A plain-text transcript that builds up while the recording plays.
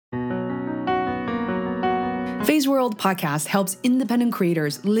Phase World Podcast helps independent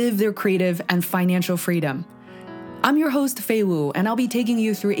creators live their creative and financial freedom. I'm your host, Fei Wu, and I'll be taking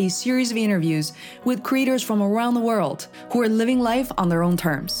you through a series of interviews with creators from around the world who are living life on their own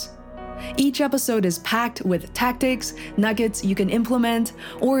terms. Each episode is packed with tactics, nuggets you can implement,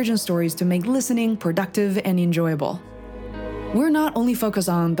 origin stories to make listening productive and enjoyable. We're not only focused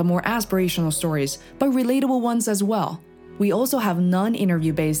on the more aspirational stories, but relatable ones as well. We also have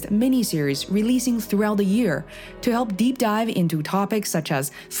non-interview based mini-series releasing throughout the year to help deep dive into topics such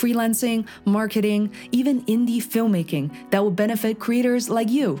as freelancing, marketing, even indie filmmaking that will benefit creators like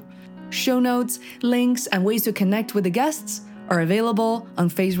you. Show notes, links, and ways to connect with the guests are available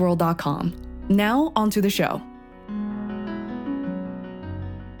on phaseworld.com. Now, onto the show.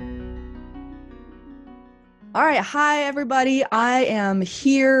 All right. Hi, everybody. I am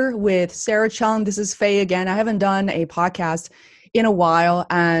here with Sarah Chung. This is Faye again. I haven't done a podcast in a while,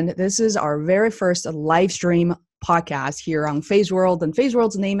 and this is our very first live stream podcast here on Phase World. And Phase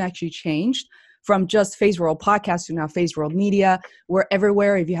World's name actually changed from just Phase World Podcast to now Phase World Media. We're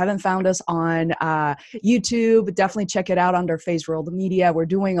everywhere. If you haven't found us on YouTube, definitely check it out under Phase World Media. We're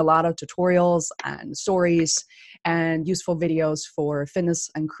doing a lot of tutorials and stories and useful videos for fitness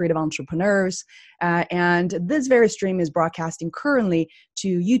and creative entrepreneurs. And this very stream is broadcasting currently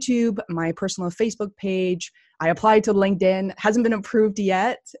to YouTube, my personal Facebook page. I applied to LinkedIn, hasn't been approved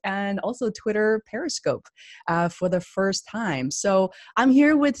yet, and also Twitter Periscope for the first time. So I'm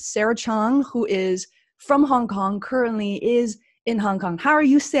here with Sarah Chung, who is from Hong Kong, currently is in Hong Kong. How are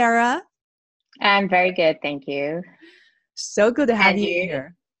you, Sarah? I'm very good, thank you. So good to have you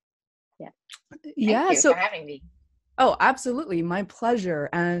here. Yeah. Thank you for having me. Oh, absolutely. My pleasure.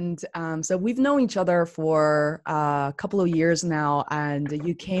 And so we've known each other for a couple of years now, and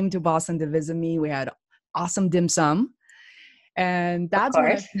you came to Boston to visit me. We had awesome dim sum. And that's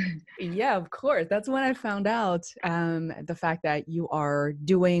when of course. That's when I found out the fact that you are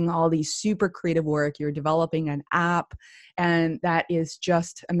doing all these super creative work. You're developing an app, and that is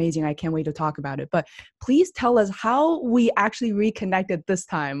just amazing. I can't wait to talk about it. But please tell us how we actually reconnected this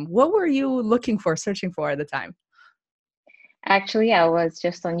time. What were you searching for at the time? Actually, I was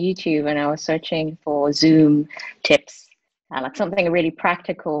just on YouTube and I was searching for Zoom tips, like something really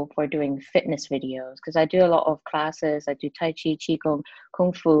practical for doing fitness videos, because I do a lot of classes. I do Tai Chi, Qigong,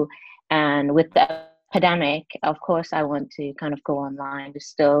 Kung Fu, and with the pandemic, of course, I want to kind of go online to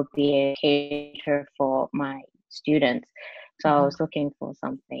still be a cater for my students. So I was looking for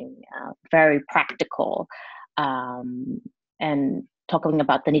something very practical and talking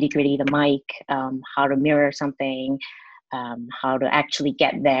about the nitty-gritty, the mic, how to mirror something, how to actually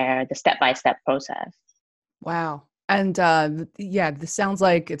get there, the step-by-step process. Wow. And this sounds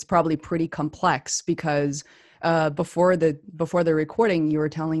like it's probably pretty complex, because before the recording, you were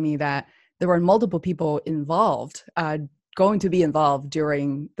telling me that there were multiple people involved, going to be involved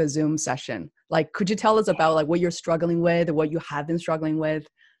during the Zoom session. Like, could you tell us about like what you're struggling with or what you have been struggling with?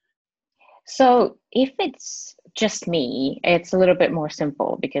 So if it's just me, it's a little bit more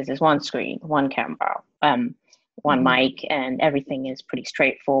simple because there's one screen, one camera, one mic, and everything is pretty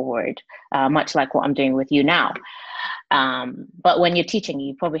straightforward, much like what I'm doing with you now. But when you're teaching,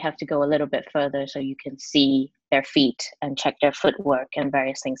 you probably have to go a little bit further so you can see their feet and check their footwork and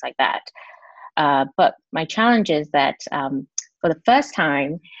various things like that. But my challenge is that for the first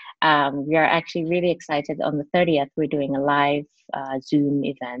time, we are actually really excited. On the 30th, we're doing a live Zoom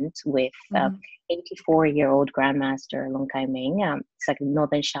event with 84-year-old Grandmaster Long Kai Ming. It's like a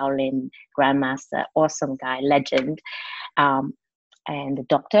Northern Shaolin Grandmaster, awesome guy, legend, and the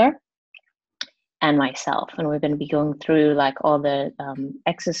doctor, and myself. And we're going to be going through like all the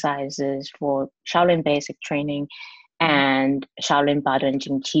exercises for Shaolin basic training and Shaolin Baden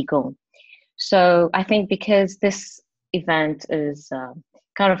Jing Qigong. So I think because this event is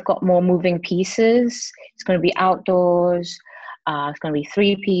kind of got more moving pieces, it's going to be outdoors. It's going to be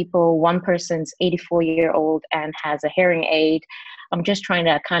 3 people. One person's 84-year-old and has a hearing aid. I'm just trying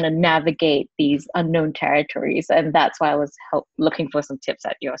to kind of navigate these unknown territories. And that's why I was looking for some tips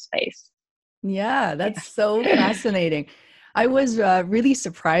at your space. Yeah, that's so fascinating. I was really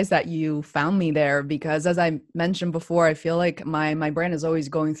surprised that you found me there, because as I mentioned before, I feel like my brain is always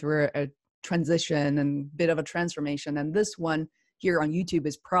going through a transition and bit of a transformation. And this one here on YouTube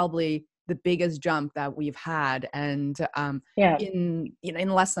is probably the biggest jump that we've had. And in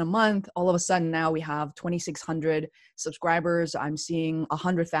less than a month, all of a sudden now we have 2,600 subscribers. I'm seeing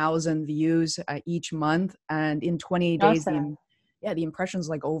 100,000 views each month. And in 28 days, awesome. The impressions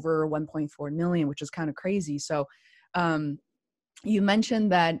like over 1.4 million, which is kind of crazy. So you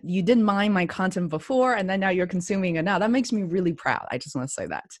mentioned that you didn't mind my content before, and then now you're consuming it now. That makes me really proud. I just want to say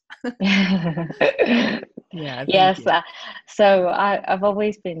that. Yeah, thank Yes. you. So I've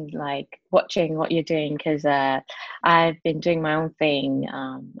always been like watching what you're doing because I've been doing my own thing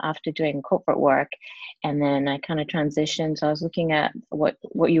after doing corporate work, and then I kind of transitioned. So I was looking at what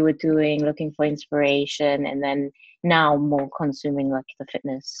you were doing, looking for inspiration, and then now more consuming like the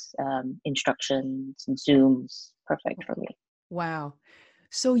fitness instructions and Zooms. Perfect for me. Wow.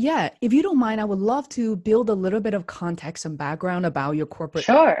 So yeah, if you don't mind, I would love to build a little bit of context and background about your corporate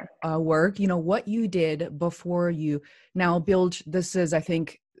Sure. work. What you did before you now build. This is, I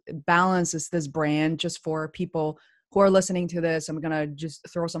think, Balance is this brand just for people who are listening to this. I'm gonna just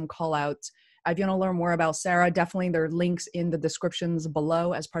throw some call outs. If you want to learn more about Sarah, definitely there are links in the descriptions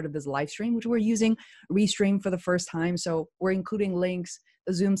below as part of this live stream, which we're using Restream for the first time. So we're including links,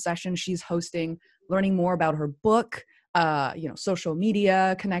 the Zoom session she's hosting, learning more about her book, social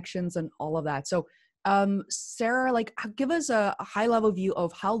media connections and all of that. So Sarah, like give us a high level view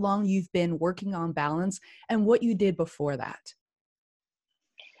of how long you've been working on Balance and what you did before that.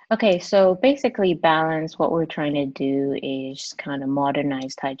 Okay, so basically, Balance, what we're trying to do is kind of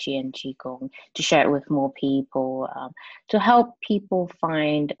modernize Tai Chi and Qigong to share it with more people, to help people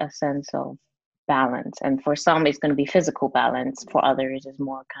find a sense of balance. And for some, it's going to be physical balance. For others, it's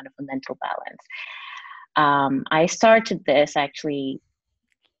more kind of a mental balance. I started this actually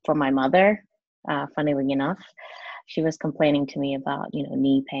for my mother, funnily enough. She was complaining to me about,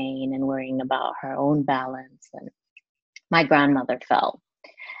 knee pain and worrying about her own balance. And my grandmother fell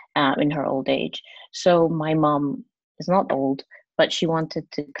in her old age. So my mom is not old, but she wanted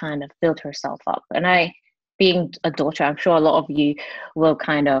to kind of build herself up. And I, being a daughter, I'm sure a lot of you will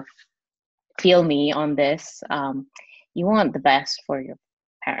kind of feel me on this. You want the best for your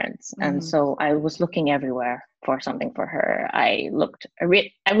parents. And Mm-hmm. so I was looking everywhere for something for her. I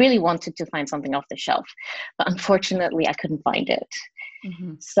really wanted to find something off the shelf, but unfortunately I couldn't find it.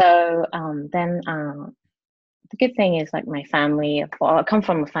 Mm-hmm. So then the good thing is like my family, well, I come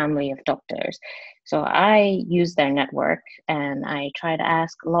from a family of doctors. So I use their network and I try to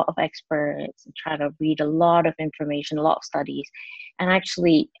ask a lot of experts and try to read a lot of information, a lot of studies. And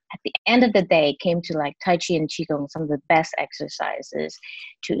actually, at the end of the day, came to like Tai Chi and Qigong, some of the best exercises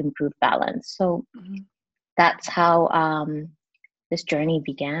to improve balance. So Mm-hmm. that's how this journey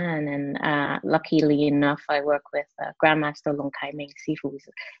began. And luckily enough, I work with Grandmaster Long Kai Ming Sifu, who's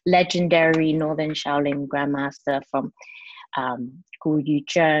a legendary Northern Shaolin Grandmaster from Gu Yu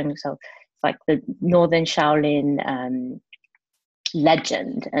Zheng. So it's like the Northern Shaolin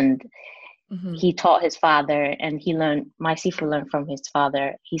legend. And Mm-hmm. he taught his father, and my Sifu learned from his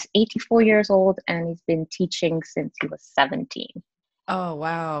father. He's 84 years old, and he's been teaching since he was 17. Oh,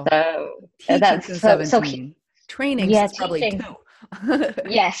 wow. So Teaching that's since so 17. Training yeah, since probably teaching. 2.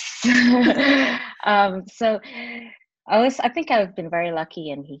 Yes. So I think I've been very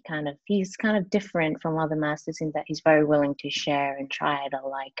lucky, and he's kind of different from other masters in that he's very willing to share and try to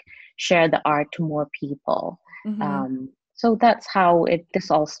like share the art to more people. Mm-hmm. So that's how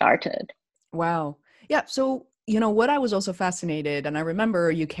this all started. Wow. Yeah. So, what I was also fascinated, and I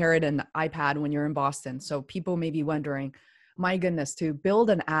remember you carried an iPad when you're in Boston. So people may be wondering, my goodness, to build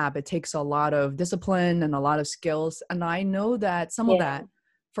an app, it takes a lot of discipline and a lot of skills. And I know that some of Yeah. that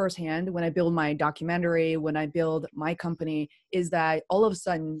firsthand when I build my documentary, when I build my company, is that all of a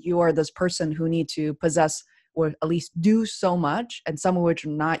sudden you are this person who need to possess or at least do so much, and some of which are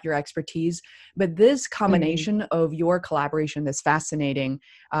not your expertise. But this Mm. combination of your collaboration is fascinating.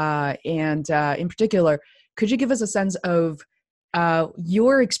 And in particular, could you give us a sense of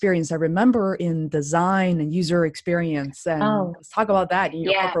your experience? I remember in design and user experience, and Oh, let's talk about that in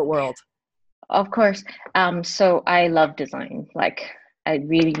your yeah. corporate world. Of course. So I love design. Like I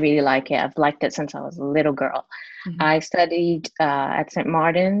really, really like it. I've liked it since I was a little girl. Mhm. I studied at St.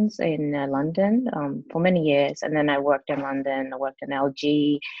 Martin's in London for many years, and then I worked in London. I worked in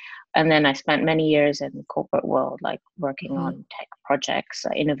LG, and then I spent many years in the corporate world, like working Mhm. on tech projects,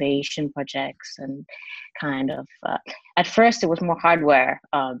 innovation projects, and kind of. At first, it was more hardware,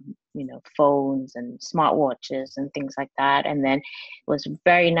 phones and smartwatches and things like that, and then it was a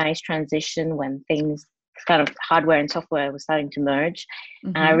very nice transition when things kind of hardware and software was starting to merge,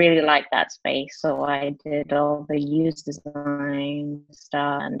 and I Mhm. really liked that space. So I did all the use design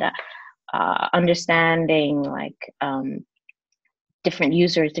stuff and understanding like different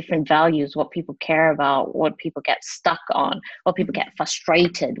users, different values, what people care about, what people get stuck on, what people Mhm. get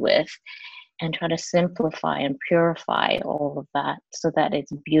frustrated with, and try to simplify and purify all of that so that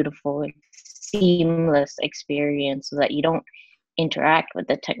it's a beautiful, seamless experience so that you don't interact with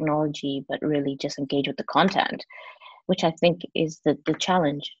the technology but really just engage with the content, which I think is the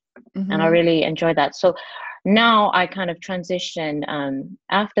challenge. And I Mhm. really enjoy that. So now I kind of transition.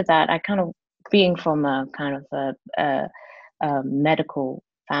 After that, I kind of being from a kind of a medical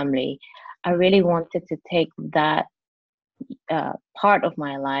family, I really wanted to take that part of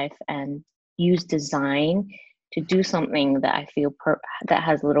my life and use design to do something that I feel that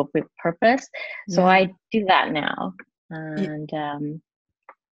has a little bit purpose. So Yeah. I do that now, and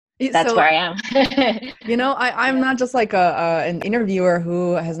that's So, where I am. I'm Yeah. not just like an interviewer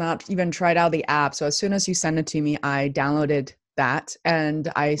who has not even tried out the app. So as soon as you sent it to me, I downloaded that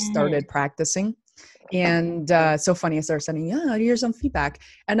and I Mhm. started practicing. And Okay. so funny, I started sending, yeah, here's some feedback.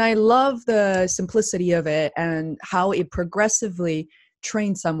 And I love the simplicity of it and how it progressively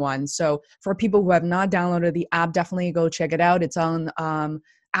trains someone. So for people who have not downloaded the app, definitely go check it out. It's on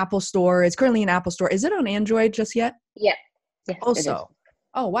Apple Store. It's currently in Apple Store. Is it on Android just yet? Yeah. Yes, it is. Also,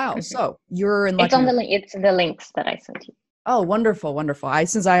 oh wow. Mhm. So you're in It's luck. on the link. It's the links that I sent you. Oh, wonderful, wonderful.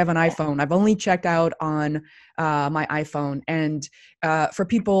 Since I have an Yeah. iPhone, I've only checked out on my iPhone. And for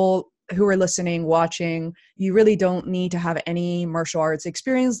people who are listening, watching, you really don't need to have any martial arts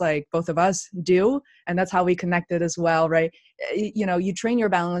experience like both of us do, and that's how we connected as well, right? You train your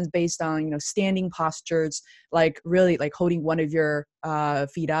balance based on standing postures, like really like holding one of your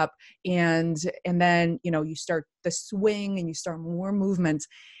feet up, and then you start the swing and you start more movements,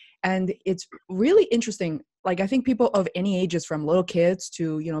 and it's really interesting. Like I think people of any ages, from little kids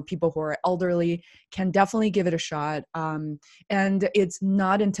to people who are elderly, can definitely give it a shot. And it's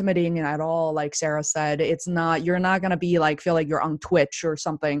not intimidating at all. Like Sarah said, you're not going to be like feel like you're on Twitch or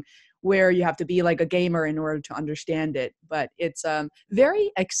something where you have to be like a gamer in order to understand it, but it's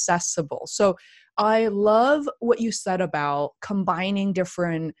very accessible. So I love what you said about combining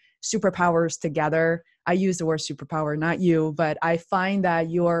different superpowers together. I use the word superpower, not you, but I find that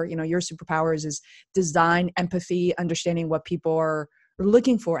your superpowers is design, empathy, understanding what people are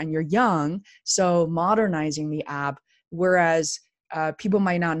looking for, and you're young, so modernizing the app. Whereas people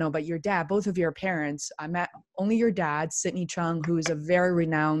might not know, but your dad, both of your parents, I met only your dad, Sidney Chung, who is a very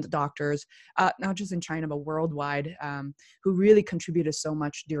renowned doctor, not just in China, but worldwide, who really contributed so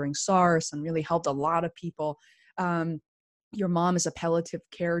much during SARS and really helped a lot of people. Your mom is a palliative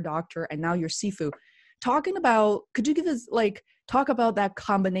care doctor, and now you're Sifu. Could you give us talk about that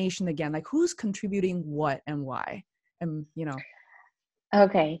combination again? Like who's contributing what and why? And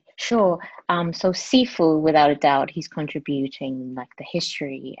Okay, sure. So Sifu, without a doubt, he's contributing like the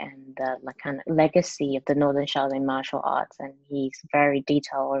history and the like kind of legacy of the Northern Shaolin martial arts, and he's very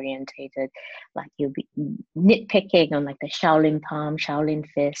detail orientated. Like you'll be nitpicking on like the Shaolin palm, Shaolin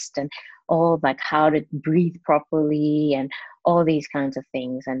fist, and all like how to breathe properly and all these kinds of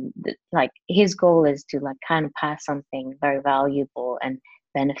things. And like his goal is to like kind of pass something very valuable and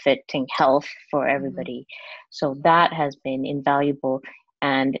benefiting health for Mhm. everybody. So that has been invaluable.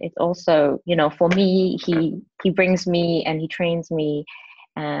 And it's also, for me, he brings me and he trains me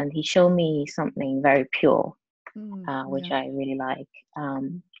and he showed me something very pure, which Yeah. I really like.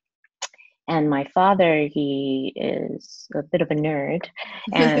 And my father, he is a bit of a nerd,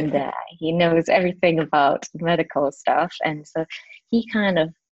 and he knows everything about medical stuff, and so he kind of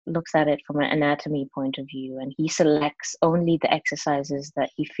looks at it from an anatomy point of view, and he selects only the exercises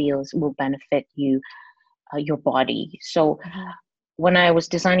that he feels will benefit your body. So Mhm. when I was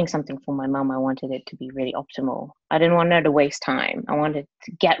designing something for my mom, I wanted it to be really optimal. I didn't want her to waste time. I wanted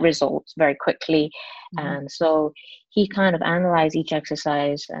to get results very quickly. Mhm. And so he kind of analyzed each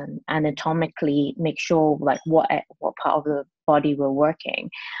exercise and anatomically make sure like what part of the body we're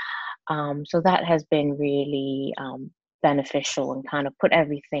working. So that has been really beneficial and kind of put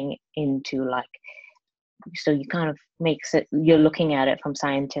everything into like, so you kind of makes it, you're looking at it from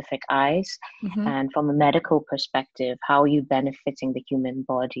scientific eyes Mhm. and from a medical perspective. How are you benefiting the human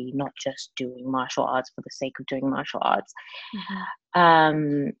body, not just doing martial arts for the sake of doing martial arts? Mhm.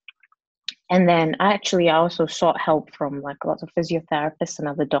 um, and then I also sought help from like lots of physiotherapists and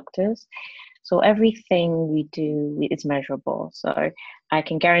other doctors. So everything we do is measurable, so I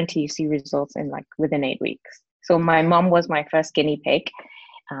can guarantee you see results in like within 8 weeks. So my mom was my first guinea pig.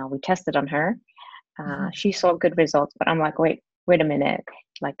 We tested on her. Mhm. She saw good results, but I'm like, wait a minute.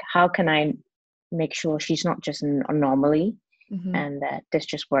 Like, how can I make sure she's not just an anomaly Mhm. and that this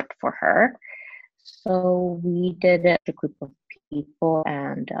just worked for her? So we did it with a group of people,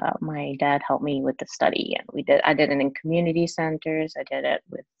 and my dad helped me with the study. And I did it in community centers. I did it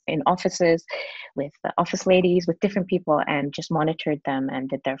in offices, with the office ladies, with different people, and just monitored them and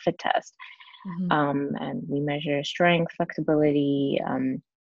did their fit test. Mhm. And we measure strength, flexibility,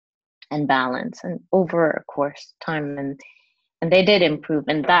 and balance and over a course time, and they did improve,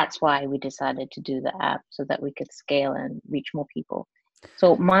 and that's why we decided to do the app so that we could scale and reach more people.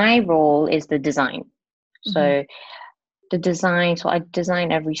 So my role is the design. Mhm. So the design. So I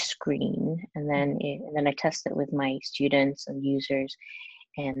design every screen, and then I test it with my students and users,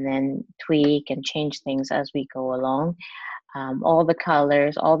 and then tweak and change things as we go along. All the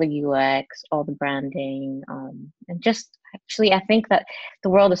colors, all the UX, all the branding, and just actually, I think that the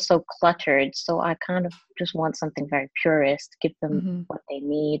world is so cluttered. So I kind of just want something very purist, give them Mm-hmm. what they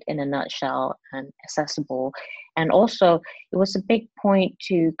need in a nutshell and accessible. And also, it was a big point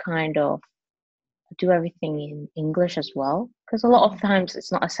to kind of do everything in English as well, because a lot of times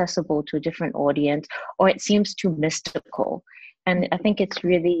it's not accessible to a different audience, or it seems too mystical. And I think it's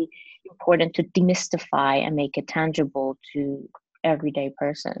really important to demystify and make it tangible to everyday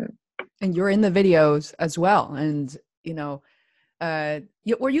person. And you're in the videos as well. And, you're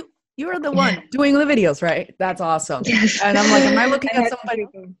the one doing the videos, right? That's awesome. Yes. And I'm like, am I looking I at had to somebody?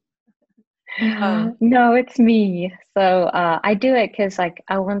 do them. Um, No, it's me. So I do it because like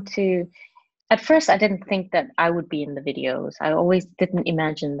I want to. At first, I didn't think that I would be in the videos. I always didn't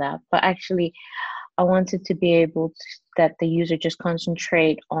imagine that. But actually, I wanted to be able to, that the user just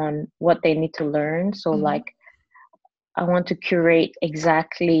concentrate on what they need to learn. So mhm. like I want to curate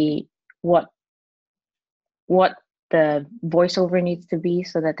exactly what what the voiceover needs to be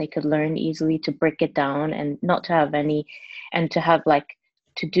so that they could learn easily to break it down and not to have any, and to have like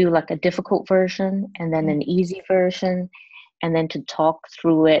to do like a difficult version and then an easy version, and then to talk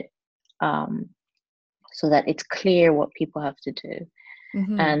through it, um, so that it's clear what people have to do.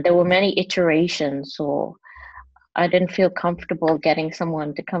 Mm-hmm. And there were many iterations, so I didn't feel comfortable getting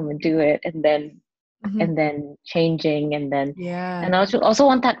someone to come and do it Mm-hmm. and then changing and then, Yeah. and I also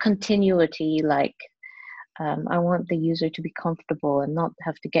want that continuity, like I want the user to be comfortable and not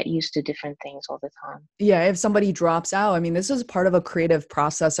have to get used to different things all the time. Yeah, if somebody drops out, I mean, this is part of a creative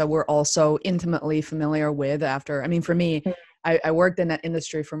process that we're also intimately familiar with after. I mean, for me, I worked in that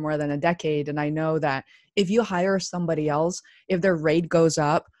industry for more than a decade, and I know that if you hire somebody else, if their rate goes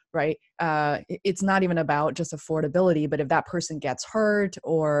up, right, it's not even about just affordability, but if that person gets hurt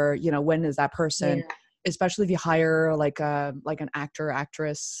or, when is that person, Yeah. especially if you hire like an actor,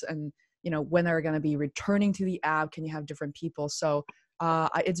 actress, and, when they're going to be returning to the app, can you have different people? So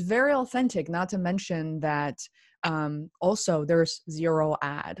it's very authentic, not to mention that also there's zero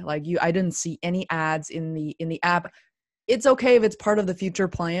ad. Like I didn't see any ads in the app. It's okay if it's part of the future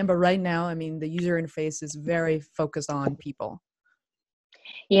plan, but right now, I mean, the user interface is very focused on people.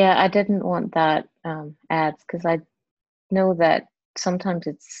 Yeah, I didn't want that ads because I know that sometimes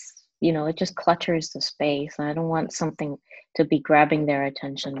it's, it just clutters the space. And I don't want something to be grabbing their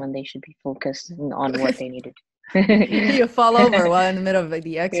attention when they should be focusing on what they need to You fall over do. while in the middle of the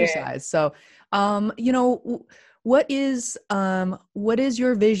Yeah. exercise. So, what is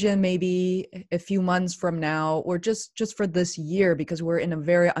your vision maybe a few months from now, or just for this year, because we're in a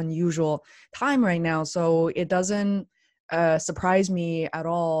very unusual time right now. So it doesn't surprise me at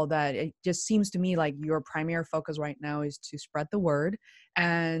all that it just seems to me like your primary focus right now is to spread the word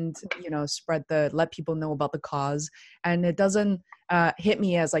and let people know about the cause. And it doesn't hit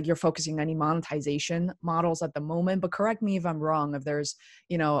me as like you're focusing on any monetization models at the moment, but correct me if I'm wrong. If there's,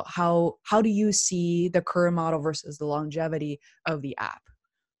 how do you see the current model versus the longevity of the app?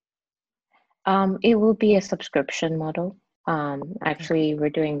 It will be a subscription model. Okay. Actually, we're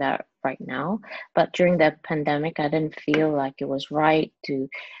doing that right now. But during the pandemic, I didn't feel like it was right to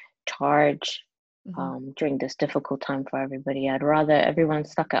charge Mm-hmm. during this difficult time for everybody. I'd rather everyone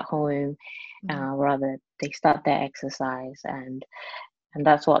stuck at home, Mm-hmm. rather they start their exercise, and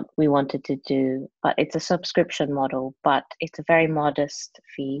that's what we wanted to do. But it's a subscription model, but it's a very modest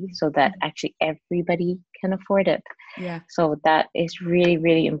fee so that actually everybody can afford it. Yeah. So that is really,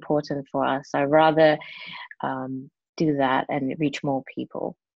 really important for us. I rather do that and reach more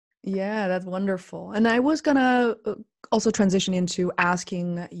people. Yeah, that's wonderful. And I was gonna also transition into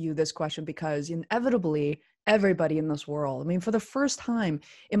asking you this question because inevitably everybody in this world, I mean, for the first time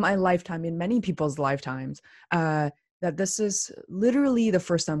in my lifetime, in many people's lifetimes, that this is literally the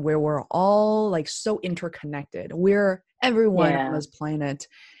first time where we're all like so interconnected. We're everyone on Yeah, this planet.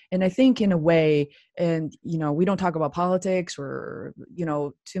 And I think in a way, and we don't talk about politics or,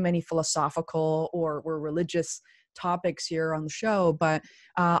 too many philosophical or religious topics here on the show, but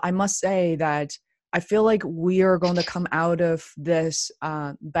I must say that I feel like we are going to come out of this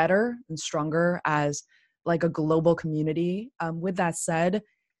better and stronger as like a global community. With that said,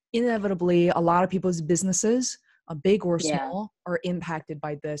 inevitably, a lot of people's businesses, big or yeah, small, are impacted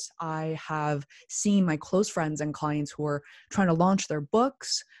by this. I have seen my close friends and clients who are trying to launch their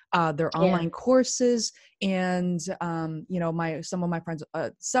books, their yeah, online courses, and my some of my friends,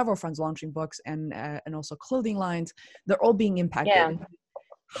 several friends launching books and also clothing lines. They're all being yeah, impacted.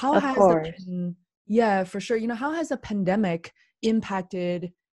 How of has that course. been, Yeah, for sure. How has the pandemic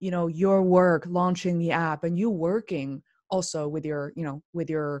impacted, your work launching the app and you working also with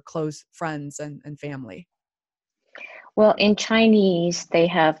your close friends and family? Well, in Chinese, they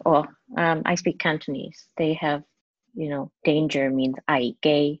have, or I speak Cantonese. They have, danger means ai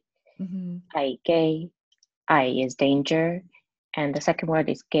gay, Mm-hmm. ai gay, ai is danger, and the second word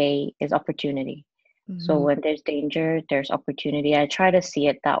is gay is opportunity. So Mm-hmm. when there's danger, there's opportunity. I try to see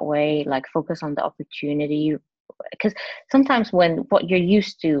it that way, like focus on the opportunity, because sometimes when what you're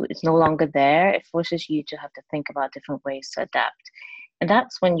used to is no longer there, it forces you to have to think about different ways to adapt. And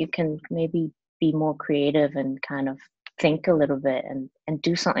that's when you can maybe be more creative and kind of think a little bit and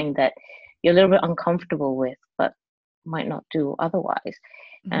do something that you're a little bit uncomfortable with, but might not do otherwise.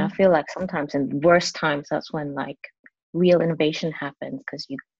 And I Mm-hmm. feel like sometimes in worst times, that's when like real innovation happens because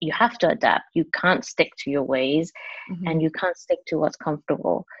you have to adapt. You can't stick to your ways Mm-hmm. and you can't stick to what's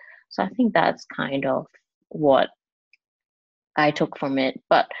comfortable. So I think that's kind of what I took from it.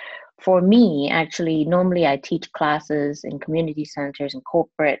 But for me, actually, normally I teach classes in community centers and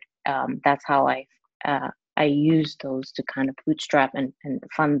corporate. That's how I use those to kind of bootstrap and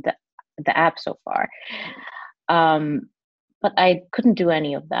fund the app so far. Um, but I couldn't do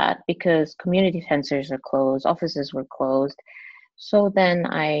any of that because community centers are closed, offices were closed. So then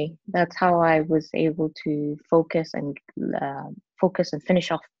that's how I was able to uh, focus and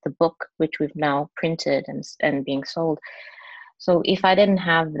finish off the book, which we've now printed and being sold. So if I didn't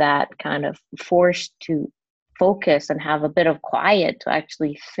have that kind of force to focus and have a bit of quiet to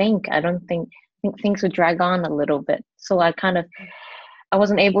actually think, I don't think things would drag on a little bit. So I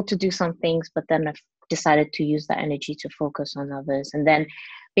wasn't able to do some things, but then I decided to use that energy to focus on others. And then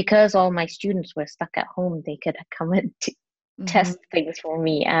because all my students were stuck at home, they could come and Mm-hmm. test things for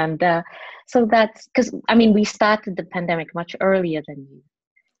me. And so that's because, I mean, we started the pandemic much earlier than you.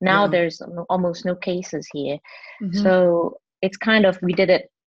 Now Yeah. there's almost no cases here. Mm-hmm. So it's kind of, we did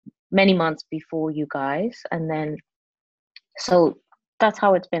it many months before you guys. And then, so that's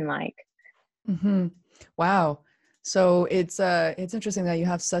how it's been like. Mm-hmm. Wow. So it's interesting that you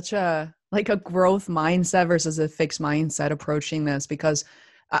have such a like a growth mindset versus a fixed mindset approaching this, because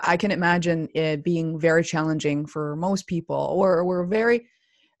I can imagine it being very challenging for most people, or we're very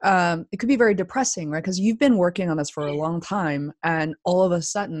it could be very depressing, right? Because you've been working on this for a long time, and all of a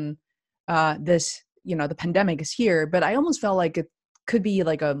sudden, this the pandemic is here. But I almost felt like it could be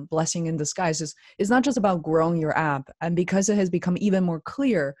like a blessing in disguise. It's not just about growing your app, and because it has become even more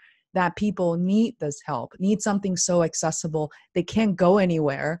clear that people need this help, need something so accessible, they can't go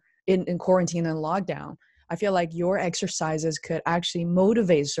anywhere in quarantine and lockdown. I feel like your exercises could actually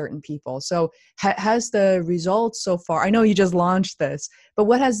motivate certain people. So has the results so far, I know you just launched this, but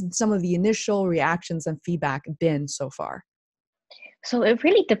what has some of the initial reactions and feedback been so far? So it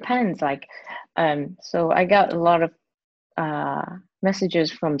really depends. Like, so I got a lot of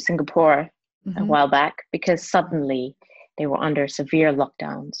messages from Singapore a Mm-hmm. while back because suddenly they were under severe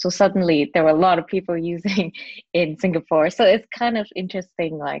lockdown. So suddenly there were a lot of people using in Singapore. So it's kind of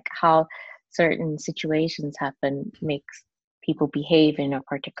interesting, like how certain situations happen makes people behave in a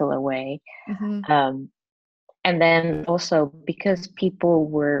particular way. Mm-hmm. Um, and then also because people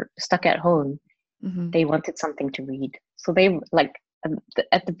were stuck at home, Mm-hmm. they wanted something to read. So they like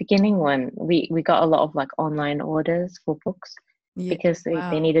at the beginning when we got a lot of like online orders for books Yeah. because they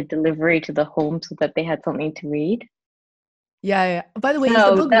Wow. needed delivery to the home so that they had something to read. Yeah, yeah. By the way, is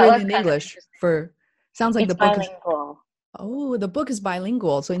the So book that written was in kind of English? interesting. For sounds like It's the book is. bilingual. Oh, the book is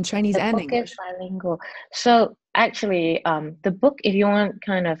bilingual, so in Chinese The and book is English. bilingual. So actually, the book, if you want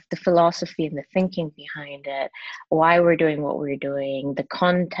kind of the philosophy and the thinking behind it, why we're doing what we're doing, the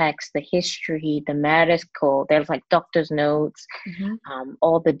context, the history, the medical, there's like doctor's notes, Mm-hmm.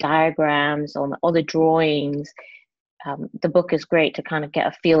 all the diagrams, all the drawings. The book is great to kind of get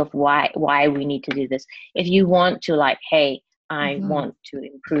a feel of why we need to do this. If you want to like, hey, I Mm-hmm. want to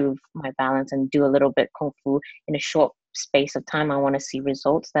improve my balance and do a little bit kung fu in a short space of time, I want to see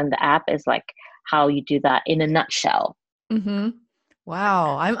results, then the app is like how you do that in a nutshell. Mm-hmm.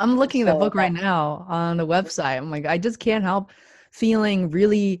 Wow. I'm looking at the So book right that now on the website. I'm like, I just can't help feeling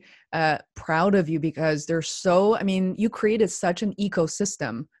really proud of you, because there's so, I mean, you created such an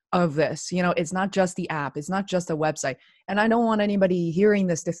ecosystem of this. It's not just the app, it's not just a website. And I don't want anybody hearing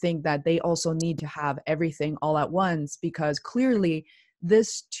this to think that they also need to have everything all at once, because clearly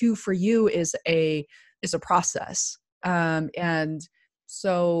this too for you is a process. And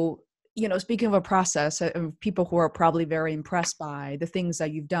so speaking of a process, of people who are probably very impressed by the things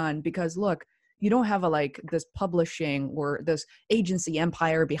that you've done, because look, you don't have a like this publishing or this agency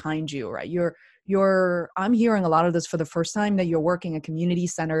empire behind you, right? I'm hearing a lot of this for the first time, that you're working at community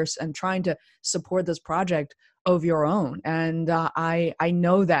centers and trying to support this project of your own. And I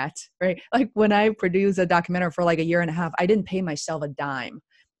know that, right? Like when I produced a documentary for like a year and a half, I didn't pay myself a dime.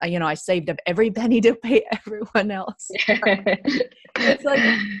 I saved up every penny to pay everyone else. It's like,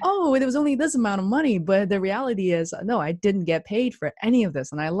 oh, it was only this amount of money. But the reality is, no, I didn't get paid for any of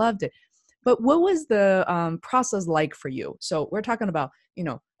this, and I loved it. But what was the process like for you? So we're talking about,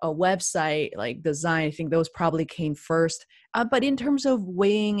 a website, like design. I think those probably came first. But in terms of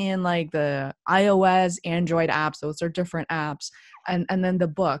weighing in like the iOS, Android apps, those are different apps, and then the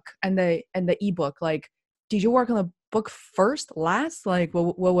book and the ebook. Like, did you work on the book first, last? Like,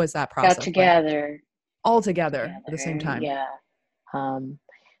 what was that Got process like? together. All together at the same time. Yeah.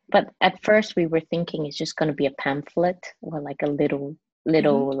 But at first we were thinking it's just going to be a pamphlet or like a little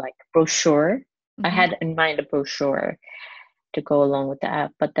Mm-hmm. like brochure. I Mm-hmm. had in mind a brochure to go along with the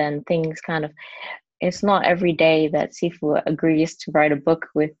app, but then things kind of, it's not every day that Sifu agrees to write a book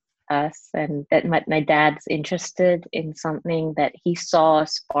with us, and that my dad's interested in something that he saw a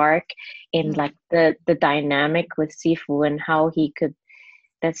spark in, like the dynamic with Sifu, and how he could,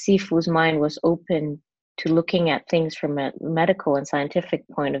 that Sifu's mind was open to looking at things from a medical and scientific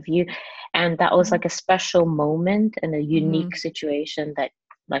point of view. And that was like a special moment and a Mm-hmm. unique situation that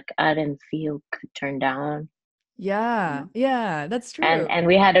like I didn't feel could turn down. Yeah, yeah, that's and true. and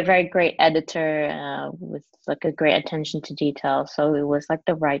we had a very great editor with like a great attention to detail, so it was like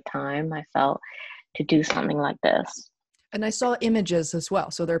the right time, I felt, to do something like this. And I saw images as well.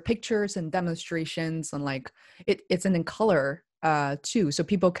 So there are pictures and demonstrations, and like it's in color too. So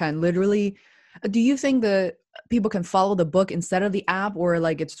people can literally, do you think that people can follow the book instead of the app, or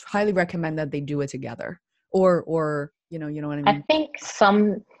like it's highly recommended they do it together? Or you know what I I mean? think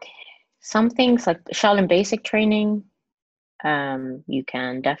some things like Shaolin basic training, you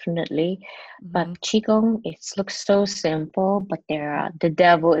can definitely, but Hmm. qigong, it looks so simple, but the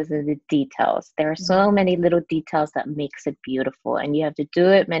devil is in the details. There are Hmm. so many little details that makes it beautiful, and you have to do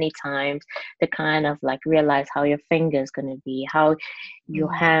it many times to kind of like realize how your finger is going to be, how your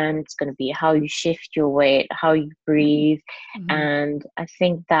Hmm. hand's going to be, how you shift your weight, how you breathe. Hmm. And I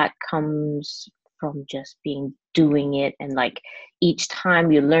think that comes from just being doing it, and like each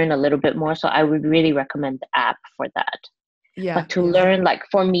time you learn a little bit more. So I would really recommend the app for that. Yeah, But to yeah, learn, like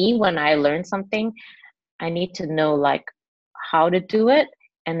for me, when I learn something, I need to know like how to do it,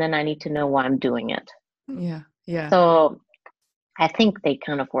 and then I need to know why I'm doing it. yeah, yeah, So I think they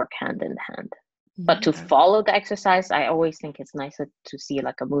kind of work hand in hand. But to yeah. follow the exercise, I always think it's nicer to see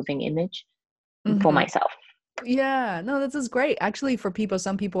like a moving image for Hmm. myself. Yeah, no, this is great. Actually, for people,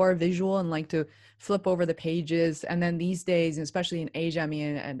 some people are visual and like to flip over the pages. And then these days, especially in Asia, I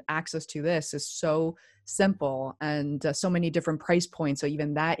mean, and access to this is so simple, and so many different price points. So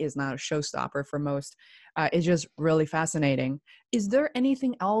even that is not a showstopper for most. It's just really fascinating. Is there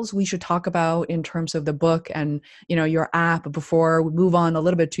anything else we should talk about in terms of the book and, your app before we move on a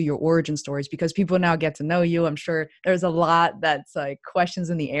little bit to your origin stories? Because people now get to know you. I'm sure there's a lot that's like questions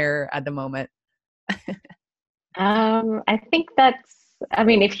in the air at the moment. I think that's, I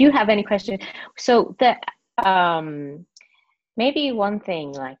mean, if you have any questions, so um, maybe one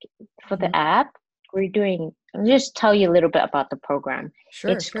thing, like for Mhm. the app, we're doing, I'll just tell you a little bit about the program.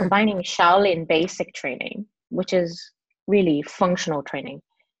 Sure, It's sure. combining Shaolin basic training, which is really functional training.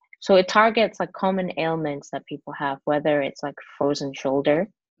 So it targets like common ailments that people have, whether it's like frozen shoulder,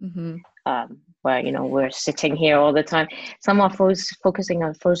 Mhm. where we're sitting here all the time. Some are focusing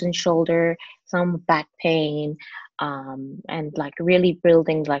on frozen shoulder, some back pain, and like really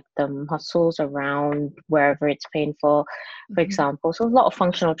building like the muscles around wherever it's painful, for Mhm. example. So a lot of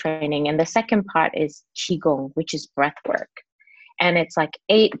functional training. And the second part is qigong, which is breath work, and it's like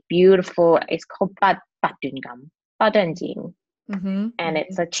 8 beautiful. It's called Badungam, Badanjing, Mhm. and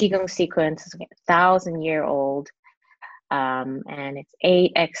it's Mhm. a qigong sequence. It's like 1,000 year old, and it's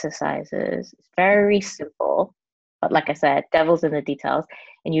 8 exercises. It's very simple, but like I said, devil's in the details.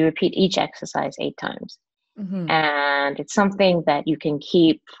 And you repeat each exercise 8 times. Mhm. And it's something that you can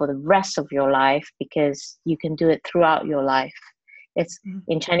keep for the rest of your life, because you can do it throughout your life. It's Mhm.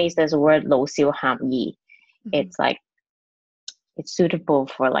 in Chinese, there's a word lo xiu ham yi. Mhm. It's like it's suitable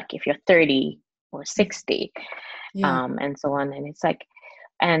for like if you're 30 or Mhm. 60, Yeah. and so on. And it's like,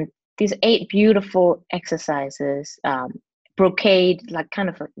 and these 8 beautiful exercises, brocade, like kind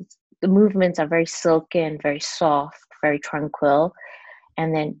of the movements are very silken, very soft, very tranquil.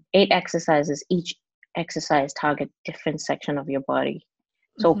 And then 8 exercises, each exercise target different section of your body.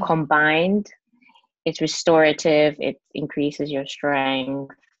 So Mhm. combined, it's restorative, it increases your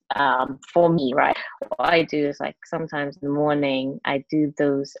strength, for me, right, what I do is like sometimes in the morning I do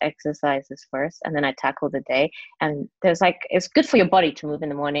those exercises first and then I tackle the day. And there's like, it's good for your body to move in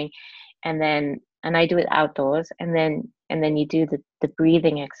the morning, and I do it outdoors, and then you do the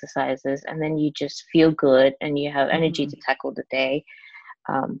breathing exercises, and then you just feel good and you have energy to tackle the day.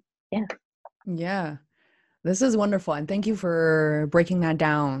 Yeah. Yeah. This is wonderful. And thank you for breaking that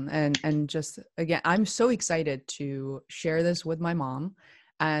down. And just again, I'm so excited to share this with my mom.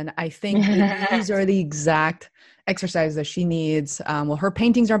 And I think these are the exact exercises that she needs. Well, her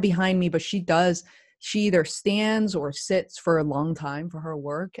paintings are behind me, but she either stands or sits for a long time for her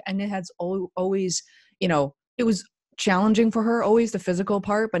work. And it has always, it was challenging for her, always the physical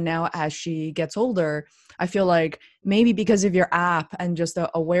part. But now as she gets older, I feel like maybe because of your app and just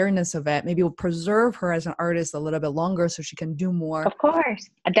the awareness of it, maybe will preserve her as an artist a little bit longer so she can do more. Of course, What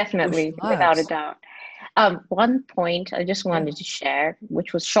she definitely, without a loves. doubt. One point I just Yeah. wanted to share,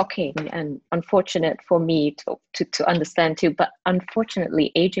 which was shocking and unfortunate for me to understand too, but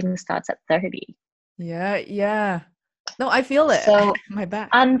unfortunately, aging starts at 30. Yeah. Yeah. No, I feel it. So, My back.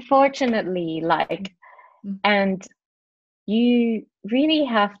 unfortunately, like, Mm, and you really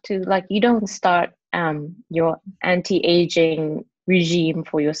have to, like, you don't start your anti-aging regime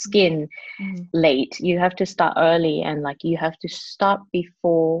for your skin mm, late. You have to start early, and like you have to start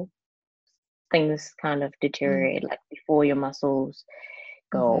before things kind of mm, deteriorate, like before your muscles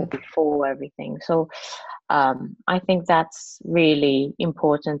go, mhm, before everything. So I think that's really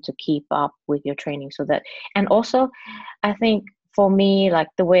important to keep up with your training, so that, and also I think for me, like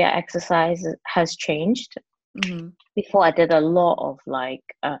the way I exercise has changed. mhm, Before I did a lot of like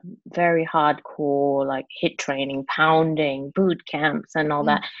very hardcore like hit training, pounding, boot camps and all mm.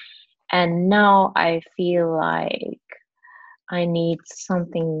 that. And now I feel like I need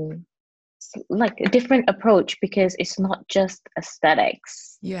something like a different approach, because it's not just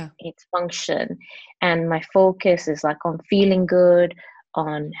aesthetics, Yeah. it's function. And my focus is like on feeling good,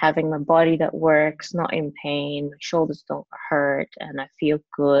 on having my body that works, not in pain, my shoulders don't hurt, and I feel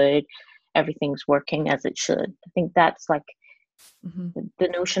good. Everything's working as it should. I think that's like Mhm. the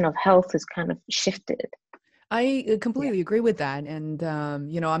notion of health is kind of shifted. I Yeah. completely agree with that. And,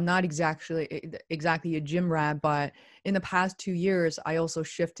 I'm not exactly a gym rat, but in the past 2 years, I also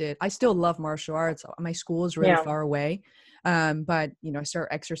shifted. I still love martial arts. My school is really Yeah. far away. But, I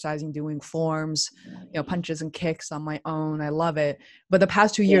started exercising, doing forms, punches and kicks on my own. I love it. But the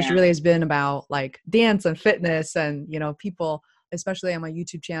past 2 years Yeah. really has been about like dance and fitness and, people, especially on my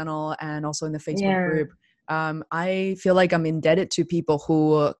YouTube channel and also in the Facebook Yeah. group. I feel like I'm indebted to people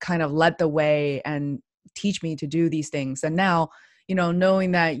who kind of led the way and teach me to do these things. And now,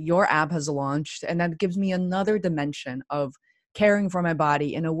 knowing that your app has launched, and that gives me another dimension of caring for my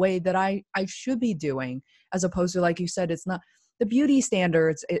body in a way that I should be doing, as opposed to, like you said, it's not the beauty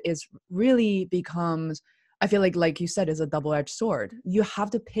standards is really becomes, I feel like you said, is a double-edged sword. You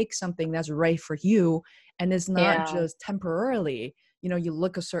have to pick something that's right for you, and it's not Yeah. just temporarily. You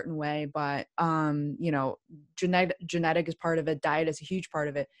look a certain way, but genetic is part of it, diet is a huge part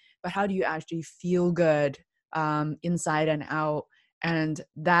of it, but how do you actually feel good inside and out? And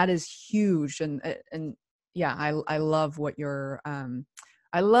that is huge. And yeah, I love what you're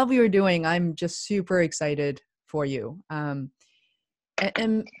doing. I'm just super excited for you.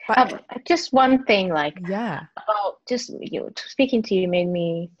 But Just one thing, like yeah. about just speaking to you made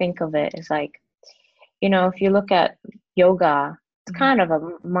me think of it. It's like, if you look at yoga, it's Mhm. kind of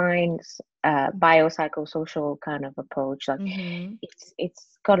a mind biopsychosocial kind of approach. Like Mhm.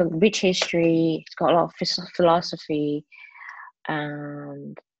 it's got a rich history, it's got a lot of philosophy.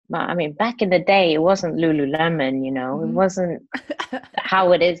 And I mean, back in the day, it wasn't Lululemon, it Mhm. wasn't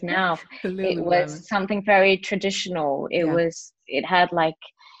how it is now. It Lululemon. was something very traditional. Yeah. It had like,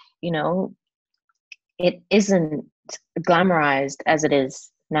 you know, it isn't glamorized as it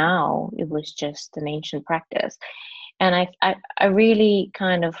is now. It was just an ancient practice. And I really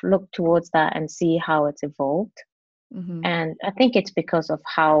kind of look towards that and see how it's evolved. Mhm. And I think it's because of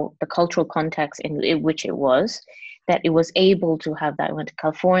how the cultural context in which it was, that it was able to have that. I went to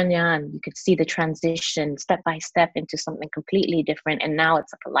California and you could see the transition step by step into something completely different. And now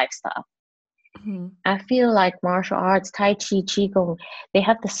it's like a lifestyle. Mhm. I feel like martial arts, Tai Chi, Qigong, they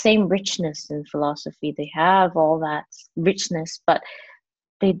have the same richness in philosophy. They have all that richness, but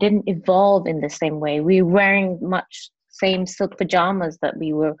they didn't evolve in the same way. We were wearing much same silk pajamas that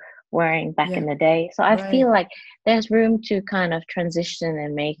we were wearing back Yeah. in the day. So I Right. feel like there's room to kind of transition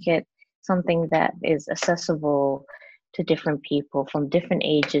and make it something that is accessible to different people from different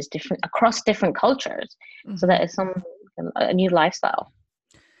ages, different across different cultures. So Mhm. that is a new lifestyle.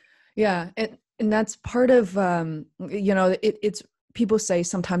 Yeah, and that's part of it's people say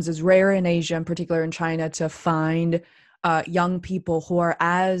sometimes it's rare in Asia, in particular in China, to find young people who are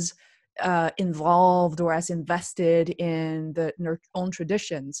as involved or as invested in their own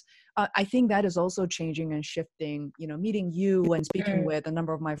traditions. I think that is also changing and shifting. You know, meeting you and speaking with a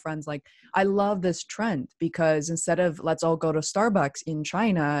number of my friends, like I love this trend because instead of let's all go to Starbucks in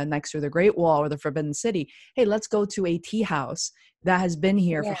China next to the Great Wall or the Forbidden City, hey, let's go to a tea house that has been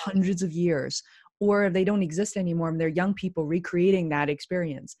here for Yeah. hundreds of years. Or if they don't exist anymore, and they're young people recreating that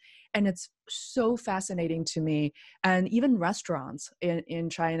experience. And it's so fascinating to me. And even restaurants in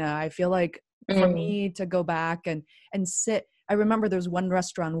China, I feel like for Mm. me to go back and sit, I remember there's one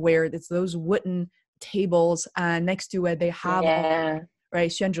restaurant where it's those wooden tables and next to it they have all, Yeah.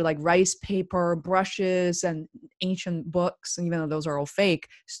 right, Shenju, like rice paper, brushes, and ancient books, and even though those are all fake,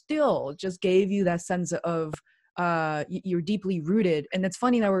 still just gave you that sense of you're deeply rooted. And it's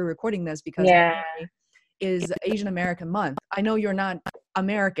funny that we're recording this because Yeah. May is Asian American month. I know you're not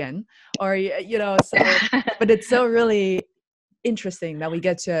American, or you know, so but it's so really interesting that we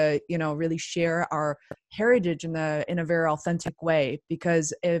get to, you know, really share our heritage in a very authentic way,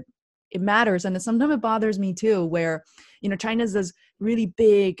 because it matters. And sometimes it bothers me too, where, you know, China's this really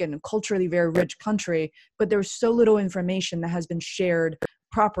big and culturally very rich country, but there's so little information that has been shared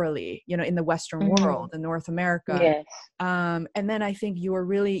properly, you know, in the Western world, Mm. in North America. Yes. And then I think you are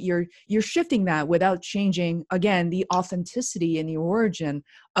really you're shifting that without changing, again, the authenticity and the origin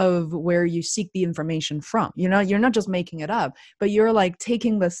of where you seek the information from. You know, you're not just making it up, but you're like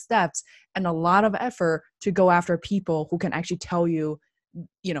taking the steps and a lot of effort to go after people who can actually tell you,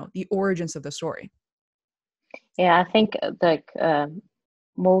 you know, the origins of the story. Yeah, I think like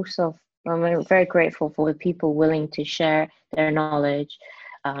most of I'm very grateful for the people willing to share their knowledge.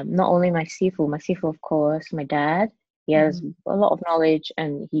 Not only my Sifu, of course, my dad. He has Mm-hmm. a lot of knowledge,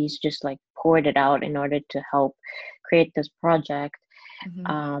 and he's just like poured it out in order to help create this project.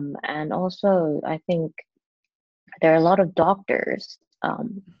 Mm-hmm. And also, I think there are a lot of doctors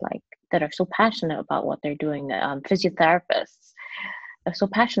like that are so passionate about what they're doing. Physiotherapists are so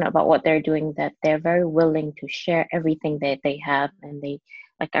passionate about what they're doing that they're very willing to share everything that they have. And they,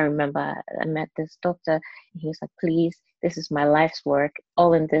 like, I remember I met this doctor, and he was like, please, this is my life's work,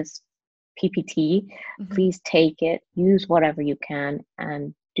 all in this PPT. Mm-hmm. Please take it, use whatever you can,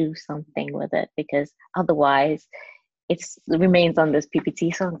 and do something with it, because otherwise it remains on this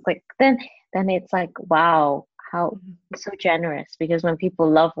PPT. So it's like, then it's like, wow, how Mm-hmm. so generous, because when people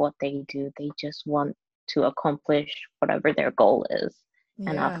love what they do, they just want to accomplish whatever their goal is.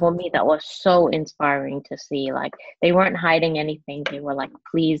 And Yeah. for me, that was so inspiring to see. Like, they weren't hiding anything. They were like,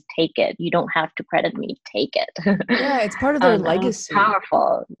 please take it. You don't have to credit me. Take it. Yeah, it's part of their And it was legacy.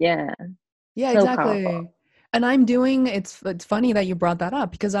 powerful. Yeah, Yeah, so powerful. exactly. And I'm doing it's funny that you brought that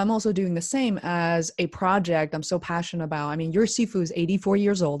up because I'm also doing the same as a project I'm so passionate about. I mean, your Sifu is 84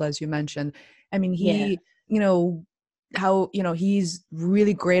 years old, as you mentioned. I mean, Yeah. he, you know, how, you know, he's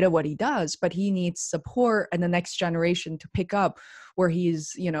really great at what he does, but he needs support and the next generation to pick up where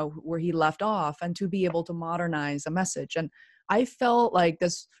he's, you know, where he left off and to be able to modernize a message. And I felt like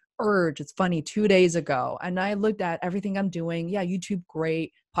this urge, it's funny, 2 days ago, and I looked at everything I'm doing. Yeah, YouTube,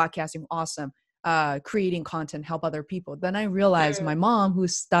 great. Podcasting, awesome. Creating content, help other people. Then I realized my Mm. mom,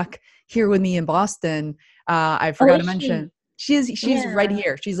 who's stuck here with me in Boston, I Oh, forgot to is she? mention, she's right Yeah.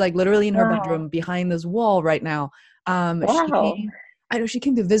 here. She's like literally in her Wow. bedroom behind this wall right now. She Wow. came, I know she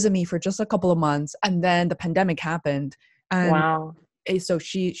came to visit me for just a couple of months, and then the pandemic happened, and Wow. so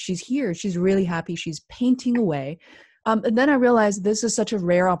she's here. She's really happy. She's painting away. And then I realized this is such a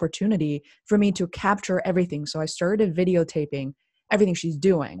rare opportunity for me to capture everything. So I started videotaping everything she's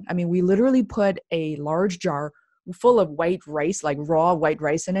doing. I mean, we literally put a large jar full of white rice, like raw white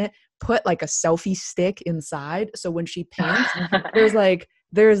rice in it, put like a selfie stick inside. So when she paints,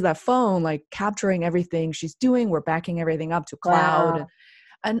 there's that phone like capturing everything she's doing. We're backing everything up to cloud. Wow.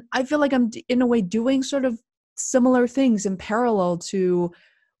 And I feel like I'm in a way doing sort of similar things in parallel to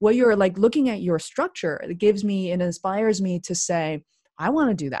what you're like looking at your structure. It gives me, it inspires me to say, I want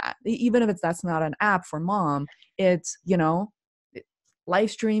to do that. Even if that's not an app for mom, it's, you know, live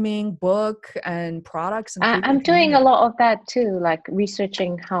streaming, book and products and creating a I'm doing a community. lot of that too, like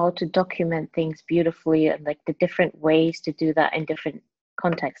researching how to document things beautifully and like the different ways to do that in different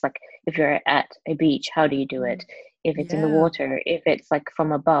contexts. Like if you're at a beach, how do you do Mhm. it? If it's in the Yeah. water, if it's like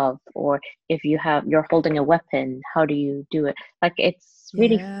from above, or if you're holding a weapon, how do you do it? Like it's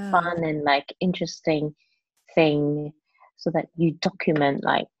really Yeah. fun and like interesting thing, so that you document,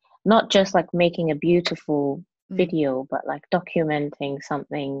 like not just like making a beautiful Mm. video, but like documenting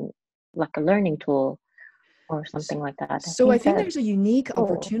something like a learning tool or S- something like that. I So I think think that's there's a unique cool.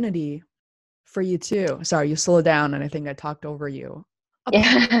 opportunity for you too. Sorry, you slowed down and I think I talked over you.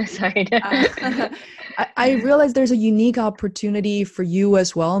 Yeah, sorry. I realize there's a unique opportunity for you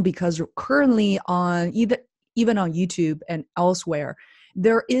as well because currently on even on YouTube and elsewhere,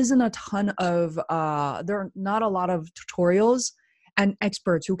 there isn't a ton of there are not a lot of tutorials and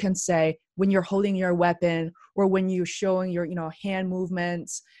experts who can say when you're holding your weapon or when you're showing your hand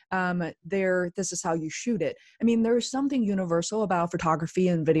movements, this is how you shoot it. I mean, there's something universal about photography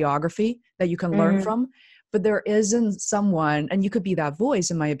and videography that you can learn Mm, from, but there isn't someone, and you could be that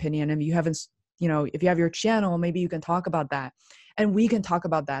voice in my opinion, and you haven't, if you have your channel, maybe you can talk about that and we can talk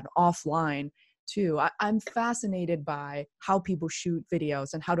about that offline too. I'm fascinated by how people shoot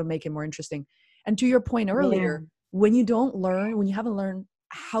videos and how to make it more interesting. And to your point yeah. earlier, when you haven't learned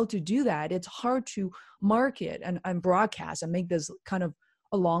how to do that, it's hard to market and broadcast and make this kind of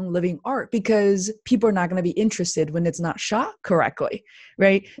a long living art because people are not going to be interested when it's not shot correctly,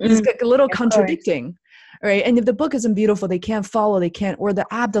 right? It's Mm, a little of course. contradicting, right? And if the book isn't beautiful, they can't follow, they can't, or the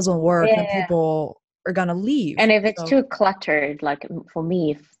app doesn't work, then Yeah. people are gonna leave. And if it's So too cluttered, like for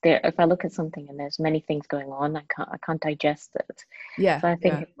me, if I look at something and there's many things going on, I can't digest it. yeah, So I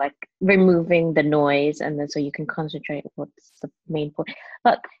think yeah. it's like removing the noise and then so you can concentrate what's the main point.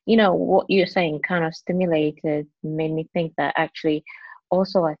 But what you're saying kind of stimulated made me think that actually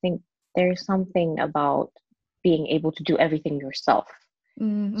also I think there's something about being able to do everything yourself. So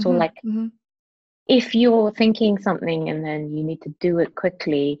Mm-hmm, like mm-hmm. if you're thinking something and then you need to do it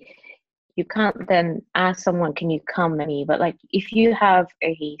quickly, you can't then ask someone, can you come with me? But like if you have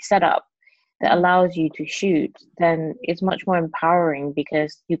a setup that allows you to shoot, then it's much more empowering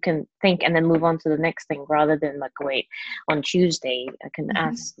because you can think and then move on to the next thing rather than like, wait, on Tuesday, I can Mm-hmm.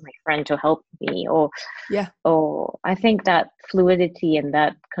 ask my friend to help me. Or Yeah. I think that fluidity and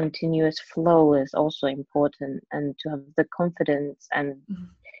that continuous flow is also important, and to have the confidence and Mm-hmm.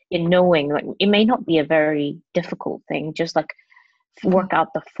 in knowing like it may not be a very difficult thing, just like Mm-hmm. work out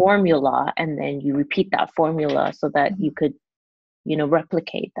the formula and then you repeat that formula so that Mm-hmm. you could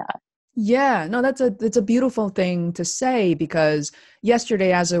replicate that. Yeah, no, that's a beautiful thing to say because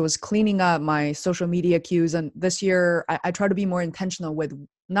yesterday, as I was cleaning up my social media cues, and this year I try to be more intentional with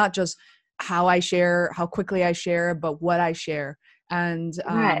not just how I share, how quickly I share, but what I share. And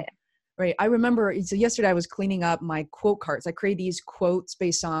Right. right, I remember so yesterday I was cleaning up my quote cards. I create these quotes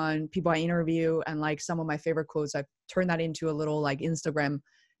based on people I interview and like some of my favorite quotes. I've turned that into a little like Instagram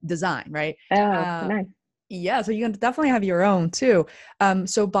design, right? Oh, Uh, nice. yeah, so you can definitely have your own too.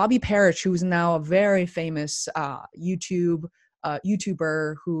 So Bobby Parrish, who's now a very famous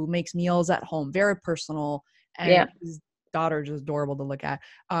YouTuber who makes meals at home, very personal, and Yeah. his daughter just adorable to look at.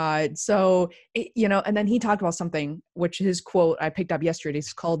 And then he talked about something which his quote I picked up yesterday.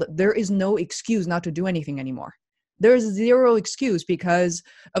 It's called "There is no excuse not to do anything anymore." There's zero excuse because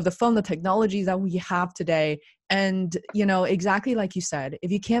of the phone, the technologies that we have today, and, exactly like you said,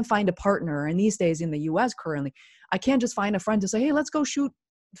 if you can't find a partner, and these days in the US currently, I can't just find a friend to say, hey, let's go shoot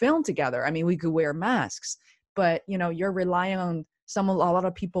film together. I mean, we could wear masks, but, you're relying on a lot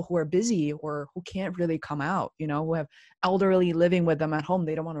of people who are busy or who can't really come out, who have elderly living with them at home.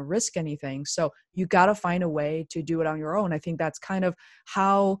 They don't want to risk anything. So you got to find a way to do it on your own. I think that's kind of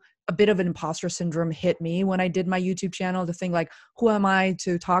how a bit of an imposter syndrome hit me when I did my YouTube channel, to think like, who am I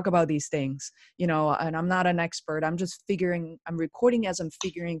to talk about these things? And I'm not an expert. I'm recording as I'm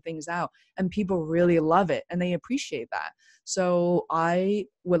figuring things out, and people really love it and they appreciate that. So I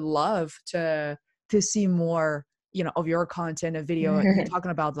would love to see more, of your content and video, you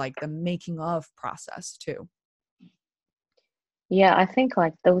talking about like the making of process too. Yeah, I think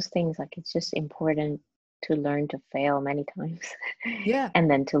like those things, like it's just important to learn to fail many times Yeah.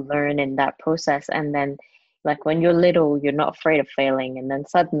 and then to learn in that process. And then like when you're little, you're not afraid of failing. And then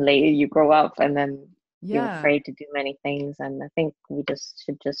suddenly you grow up and then you're Yeah. afraid to do many things. And I think we just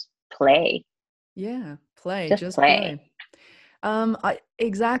should just play, Yeah. just Just play. play.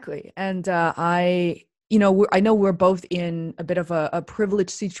 Exactly. And I know we're both in a bit of a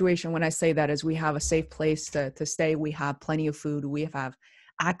privileged situation when I say that, as we have a safe place to stay. We have plenty of food. We have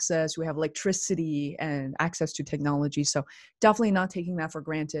access. We have electricity and access to technology. So definitely not taking that for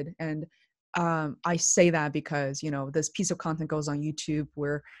granted. And I say that because, this piece of content goes on YouTube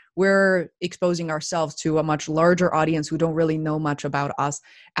where we're exposing ourselves to a much larger audience who don't really know much about us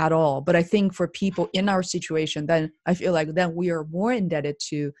at all. But I think for people in our situation, then I feel like then we are more indebted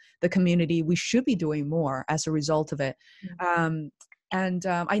to the community. We should be doing more as a result of it. Um, and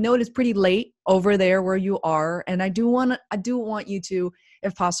I know it is pretty late over there where you are, and I do want you to,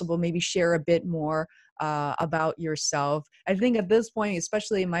 if possible, maybe share a bit more about yourself. I think at this point,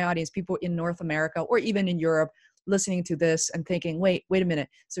 especially in my audience, people in North America or even in Europe, listening to this and thinking, wait a minute.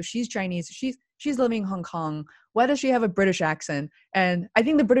 So she's Chinese. She's living in Hong Kong. Why does she have a British accent? And I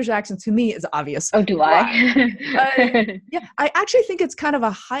think the British accent to me is obvious. Oh, do I? Yeah, I actually think it's kind of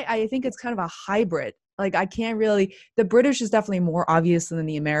I think it's kind of a hybrid. Like I can't really, the British is definitely more obvious than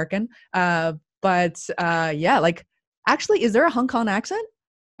the American. Yeah, like actually, is there a Hong Kong accent?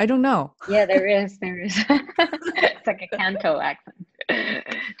 I don't know. Yeah, there is. There is. It's like a Canto accent.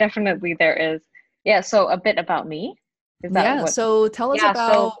 Definitely there is. Yeah, so a bit about me. Is that Yeah. what? So tell us Yeah,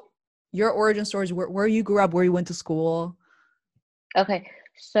 about so your origin stories, where you grew up, where you went to school. okay.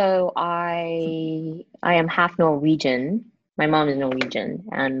 So I am half Norwegian. My mom is Norwegian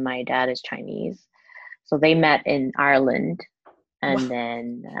and my dad is Chinese. So they met in Ireland and Wow.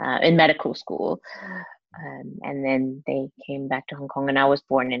 then in medical school. And then they came back to Hong Kong, and I was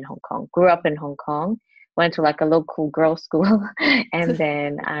born in Hong Kong. Grew up in Hong Kong, went to like a local girls' school, and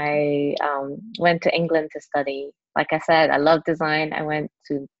then I went to England to study. Like I said, I love design. I went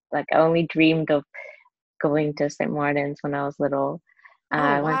to like I only dreamed of going to St. Martin's when I was little. Oh,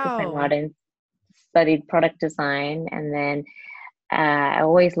 I went to St. wow. Martin's, studied product design, and then I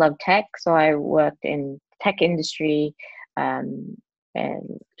always loved tech, so I worked in tech industry, and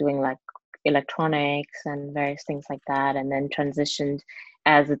doing like electronics and various things like that, and then transitioned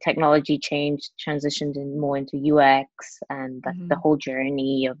as the technology changed, transitioned in more into UX and like the Hmm. whole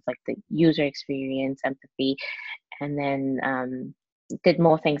journey of like the user experience, empathy, and then did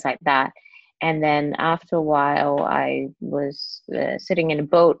more things like that. And then after a while, I was sitting in a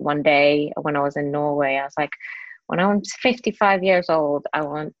boat one day when I was in Norway. I was like, when I'm 55 years old, I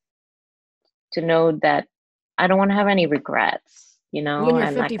want to know that I don't want to have any regrets, When you're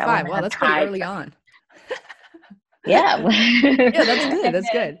and like I want 55, to wow, have that's pretty time. early on. Yeah. Yeah, that's good. And That's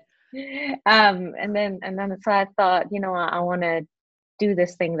good. then so I thought, I want to do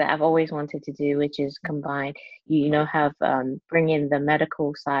this thing that I've always wanted to do, which is combine, have bring in the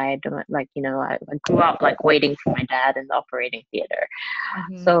medical side. Like, I grew up like waiting for my dad in the operating theater.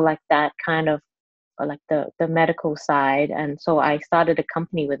 Hmm. So like that kind of like the medical side. And so I started a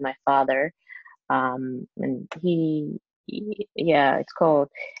company with my father. And yeah, it's called,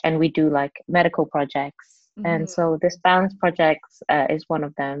 and we do like medical projects. And Hmm. so this balance projects is one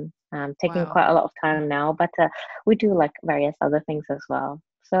of them, taking Wow. quite a lot of time now, but we do like various other things as well.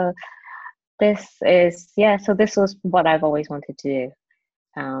 So so this was what I've always wanted to do.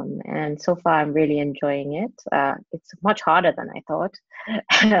 And so far, I'm really enjoying it. It's much harder than I thought,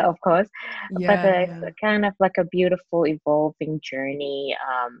 of course, but Yeah, it's yeah. kind of like a beautiful, evolving journey,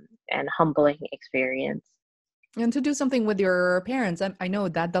 and humbling experience. And to do something with your parents, I know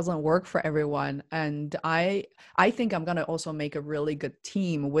that doesn't work for everyone. And I think I'm gonna also make a really good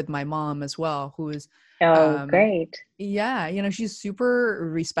team with my mom as well, who is Oh, um great. yeah, she's super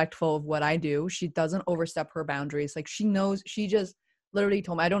respectful of what I do. She doesn't overstep her boundaries. Like she knows, she just literally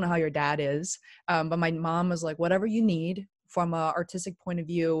told me, I don't know how your dad is, but my mom was like, whatever you need from a artistic point of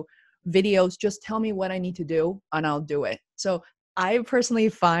view, videos, just tell me what I need to do and I'll do it. So I personally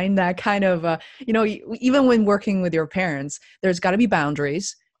find that kind of, even when working with your parents, there's got to be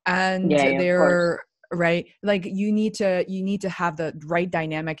boundaries, and Yeah, yeah, of course. they're right. Like you need to have the right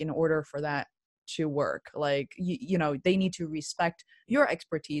dynamic in order for that to work. Like they need to respect your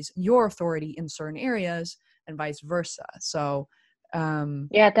expertise, your authority in certain areas, and vice versa. So, um,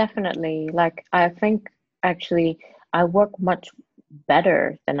 Yeah, definitely. Like, I think actually I work much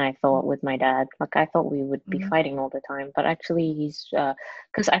better than I thought with my dad. Like, I thought we would be mhm, fighting all the time, but actually he's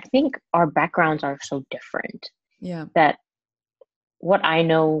because I think our backgrounds are so different yeah, that what I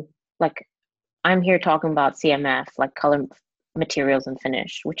know, like I'm here talking about CMF, like color materials and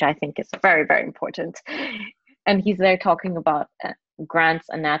finish, which I think is very, very important. And he's there talking about Grant's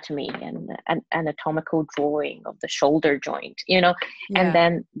anatomy and an anatomical drawing of the shoulder joint, and yeah,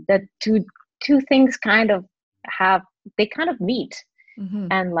 then the two things kind of have they kind of meet. hmm,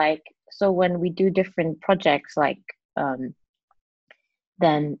 And like so when we do different projects, like um,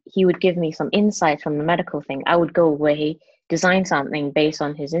 then he would give me some insights from the medical thing. I would go away, design something based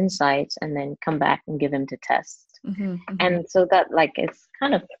on his insights, and then come back and give him to test. hmm, hmm. And so that like it's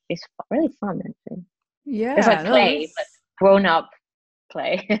really fun. Actually. It's Yeah. like No, play, but grown up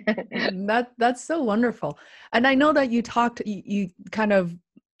play. that's so wonderful. And I know that you kind of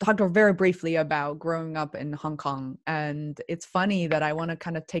talked very briefly about growing up in Hong Kong, and it's funny that I want to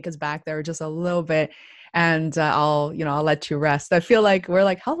kind of take us back there just a little bit, and I'll let you rest. I feel like we're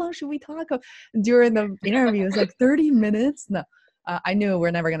like, how long should we talk during the interview? It's like 30 minutes. No, I knew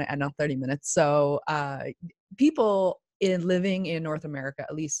we're never going to end on 30 minutes. So people in living in North America,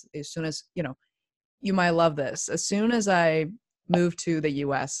 at least as soon as you might love this. As soon as I moved to the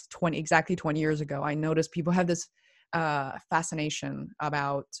US exactly 20 years ago, I noticed people have this fascination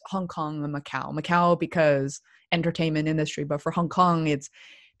about Hong Kong and Macau. Macau because entertainment industry, but for Hong Kong, it's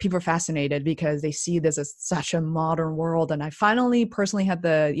people are fascinated because they see this as such a modern world. And I finally personally had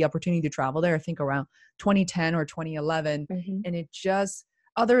the opportunity to travel there, I think around 2010 or 2011. Mm-hmm. And it just,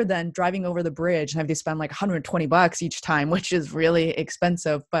 other than driving over the bridge and have to spend like $120 each time, which is really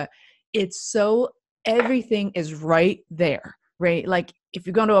expensive, but it's so, everything is right there, right? Like if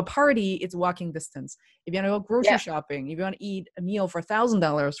you're going to a party, it's walking distance. If you want to go grocery Yeah. shopping, if you want to eat a meal for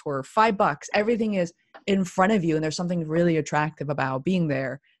 $1,000 for $5, everything is in front of you. And there's something really attractive about being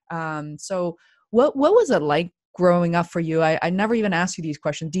there. So what was it like growing up for you? I never even asked you these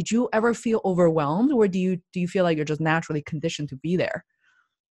questions. Did you ever feel overwhelmed, or do you feel like you're just naturally conditioned to be there?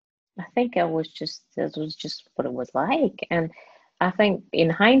 I think it was just what it was like. And I think in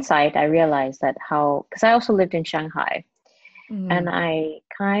hindsight, I realized that because I also lived in Shanghai, Mm-hmm. and I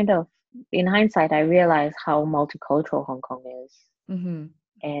kind of, in hindsight, I realized how multicultural Hong Kong is, Mm-hmm.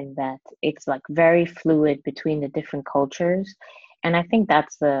 and that it's like very fluid between the different cultures. And I think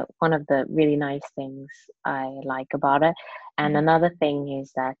that's the one of the really nice things I like about it. And Mm-hmm. another thing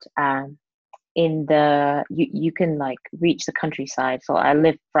is that you can like reach the countryside. So I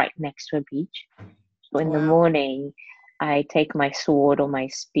live right next to a beach. So in the Wow. morning, I take my sword or my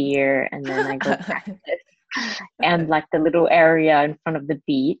spear, and then I go practice and like the little area in front of the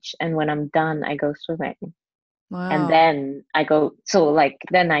beach. And when I'm done, I go swimming. And Wow. then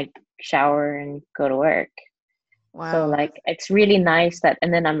then I shower and go to work. So Wow. like it's really nice that,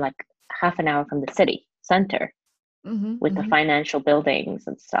 and then I'm like half an hour from the city center Mm-hmm. with the Mm-hmm. financial buildings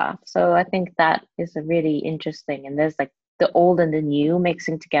and stuff. So I think that is a really interesting, and there's like the old and the new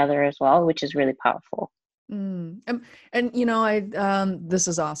mixing together as well, which is really powerful. And this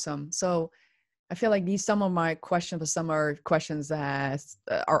is awesome. So I feel like these some of my questions, but some are questions that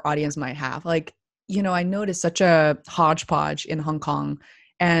our audience might have. Like, I noticed such a hodgepodge in Hong Kong,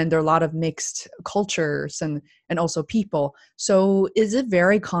 and there are a lot of mixed cultures and also people. So, is it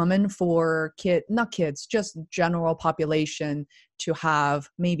very common for not kids, just general population to have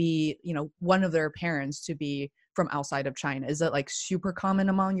maybe one of their parents to be from outside of China? Is it like super common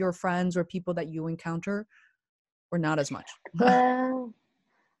among your friends or people that you encounter, or not as much? Well,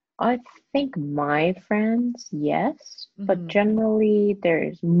 I think my friends, yes, but Hmm. generally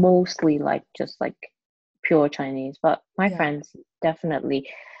there's mostly like just like pure Chinese, but my Yeah. friends definitely.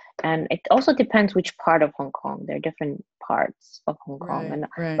 And it also depends which part of Hong Kong. There are different parts of Hong Kong, Right. and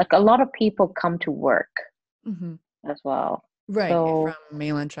Right. like a lot of people come to work Hmm. as well. Right, from So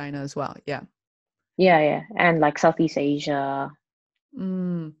mainland China as well. Yeah. yeah, yeah, and like Southeast Asia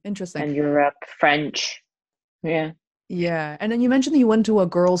Interesting. and Europe, French. Yeah, Yeah. And then you mentioned that you went to a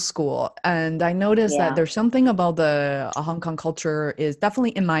girls' school, and I noticed that yeah, there's something about the Hong Kong culture is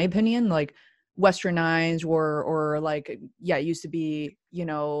definitely, in my opinion, like westernized or like, yeah, it used to be,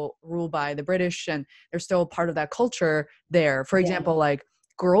 ruled by the British, and there's still part of that culture there. For yeah. example, like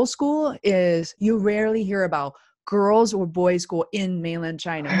girls' school is, you rarely hear about girls or boys' school in mainland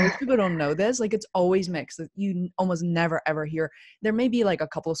China. Most people don't know this. Like it's always mixed. You almost never ever hear. There may be like a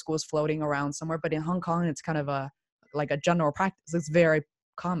couple of schools floating around somewhere, but in Hong Kong, it's kind of a general practice. It's very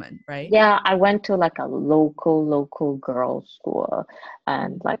common, right? Yeah, I went to like a local girls' school,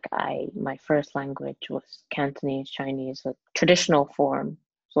 and like my first language was Cantonese Chinese, a traditional form.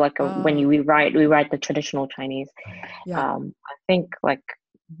 So like when Oh, we write the traditional Chinese. yeah. I think like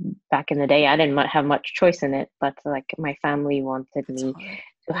back in the day, I didn't have much choice in it, but like my family wanted It's me hard.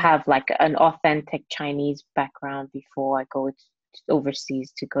 to Yeah. have like an authentic Chinese background before I go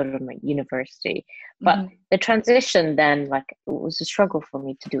overseas to go to my university. But Hmm. the transition then, like, it was a struggle for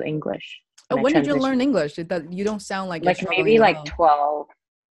me to do English Oh, when I when did you learn transitioned. English? That you don't sound like you're Like struggling maybe at like all. 12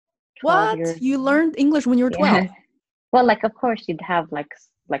 What? years You old. learned English when you were Yeah. 12? Well, like of course you'd have like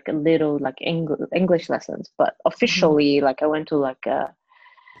a little like English lessons, but Hmm. officially, like I went to like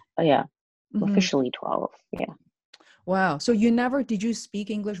yeah, Hmm. officially 12. Yeah. Wow. So did you speak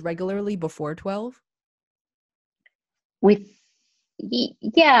English regularly before 12? With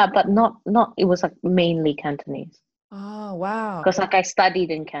yeah, but not it was like mainly Cantonese Oh, wow. because like I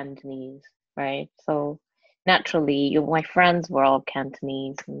studied in Cantonese, right? So naturally, my friends were all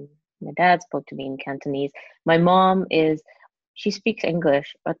Cantonese, and my dad spoke to me in Cantonese. My mom she speaks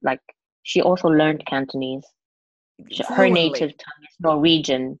English, but like she also learned Cantonese. Her Fluently. native tongue is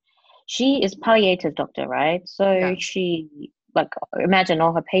Norwegian. She is palliative doctor, right? So Yeah. she like imagine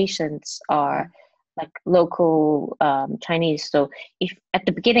all her patients are Mhm. like local Chinese. So if at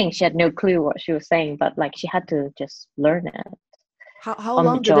the beginning she had no clue what she was saying, but like she had to just learn it How on the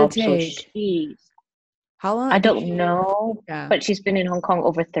long did it job. So take? she How long? I don't know, Yeah. but she's been in Hong Kong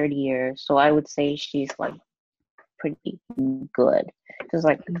over 30 years. So I would say she's like pretty good. She's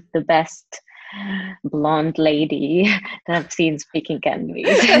like the best blonde lady that I've seen speaking Cantonese.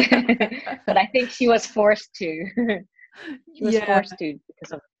 But I think she was forced to. She was Yeah. forced to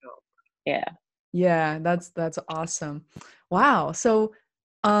because of the job. Yeah. Yeah, that's awesome. Wow. So,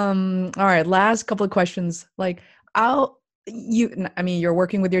 all right, last couple of questions. Like, I mean, you're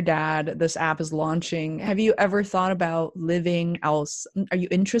working with your dad. This app is launching. Have you ever thought about living else? Are you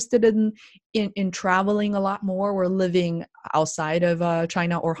interested in traveling a lot more or living outside of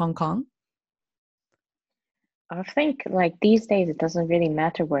China or Hong Kong? I think like these days it doesn't really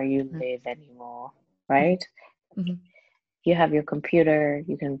matter where you live anymore, right? Mm-hmm. You have your computer,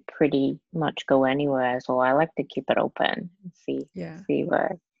 you can pretty much go anywhere. So I like to keep it open and Yeah. see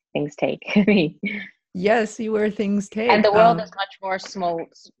where things take me. Yes, see where things And take. the world is much more small.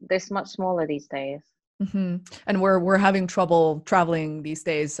 This much smaller these days. And we're having trouble traveling these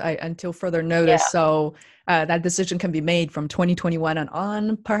days until further Yeah. notice. So that decision can be made from 2021 and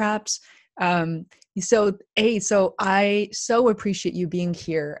on, perhaps. Um, so I so appreciate you being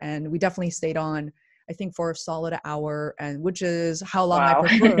here, and we definitely stayed on, I think, for a solid hour, and which is how long I Wow.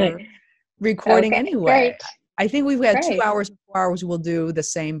 prefer recording Okay, anyway. great. I think we've had Great. 2 hours, 4 hours, we'll do the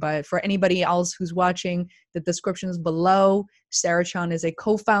same. But for anybody else who's watching, the description is below. Sarah Chan is a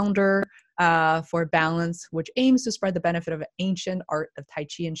co-founder for Balance, which aims to spread the benefit of ancient art of Tai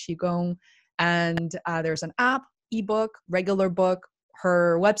Chi and Qigong. And there's an app, ebook, regular book,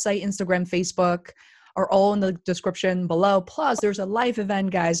 her website, Instagram, Facebook are all in the description below. Plus, there's a live event,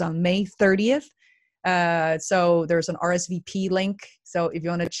 guys, on May 30th. So there's an RSVP link. So if you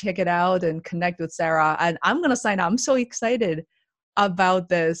want to check it out and connect with Sarah, and I'm going to sign up. I'm so excited about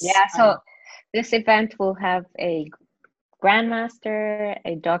this. Yeah, so this event will have a grandmaster,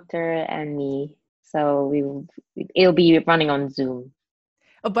 a doctor, and me. So it'll be running on Zoom.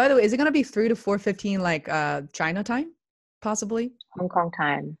 Oh, by the way, is it going to be 3 to 4:15 like China time? Possibly? Hong Kong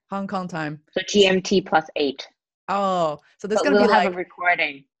time. Hong Kong time. So GMT plus 8. Oh, so this is But going to we'll be have like a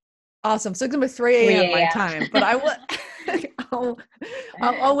recording. awesome. So it's going to be 3 3 a.m. my a.m. time, but I will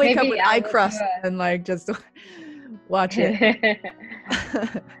I'll wake up Maybe with I eye will crust and like just watch it.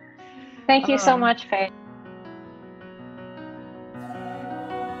 Thank you so much, Faye.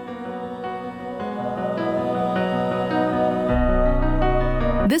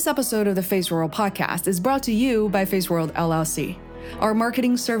 This episode of the Face World podcast is brought to you by Face World LLC, our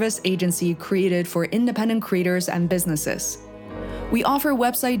marketing service agency created for independent creators and businesses. We offer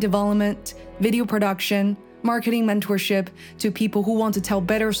website development, video production, marketing mentorship to people who want to tell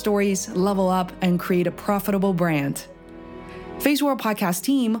better stories, level up, and create a profitable brand. Face World podcast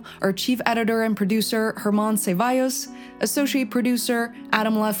team are Chief Editor and Producer Herman Ceballos, Associate Producer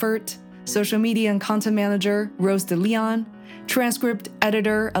Adam Leffert, Social Media and Content Manager Rose De Leon, Transcript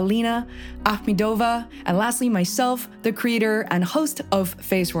Editor Alina Ahmedova, and lastly myself, the creator and host of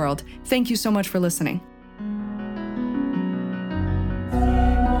Face World. Thank you so much for listening.